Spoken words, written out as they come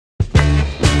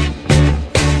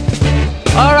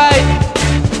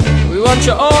want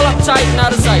you all uptight and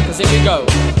out of sight, cause here we go.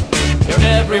 You're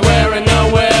everywhere and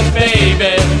nowhere,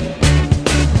 baby.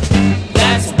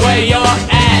 That's where you're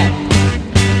at.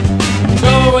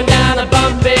 Going down a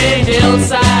bumpy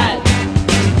hillside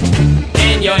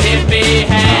in your hippie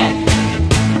hat,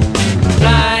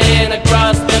 flying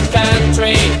across the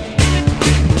country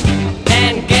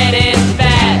and getting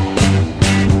fat,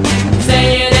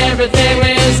 saying everything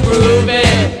is groovy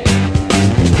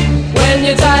when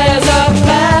your tires are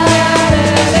flat.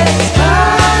 And it's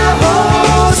my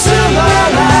whole summer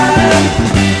life.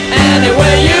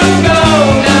 Anywhere you go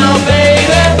now,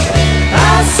 baby,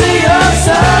 I see your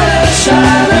sun is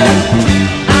shining.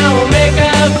 I will make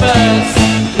a fuss,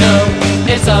 no,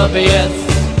 it's obvious.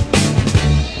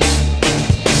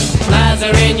 Flies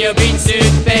are in your beat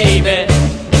suit, baby,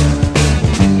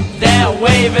 they're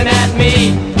waving at me.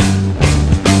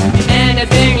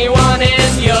 Anything you want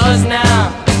is yours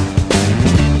now,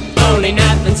 only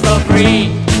nothing's for free.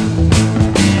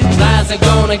 Flies are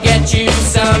gonna get you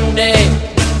someday,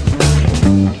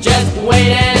 just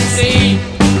wait and see.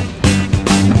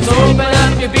 So open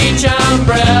up your beach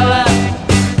umbrella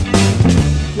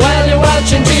while you're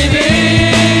watching TV.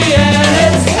 And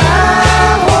it's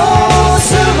our whole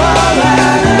summer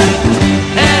life.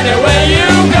 Anywhere you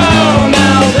go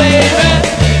now, baby,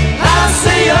 I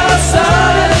see your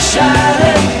sun is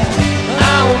shining.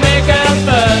 I will make a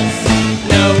fuss,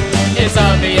 no, it's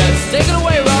obvious. Take it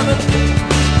away, Robin.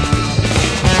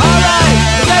 Alright,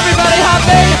 is everybody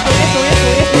happy?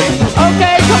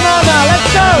 Okay, come on now, let's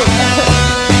go.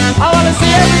 I wanna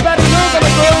see everybody moving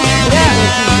the groove.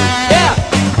 Yeah,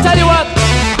 tell you what,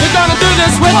 you're gonna do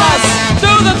this with us.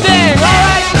 Do the thing,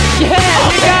 alright? Yeah,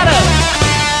 you gotta.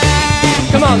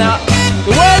 Come on now,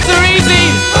 the words are easy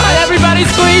and everybody's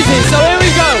squeezy, so here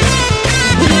we go.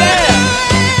 Yeah,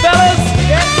 fellas,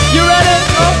 you ready?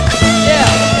 Oh, yeah.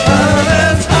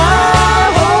 It's our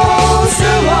whole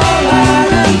summer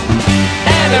life.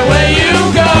 Anywhere you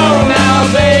go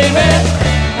now, baby,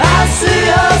 I see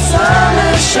your sun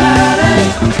is shining.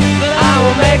 I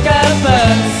will make a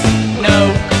fuss, no,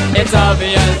 it's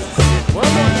obvious.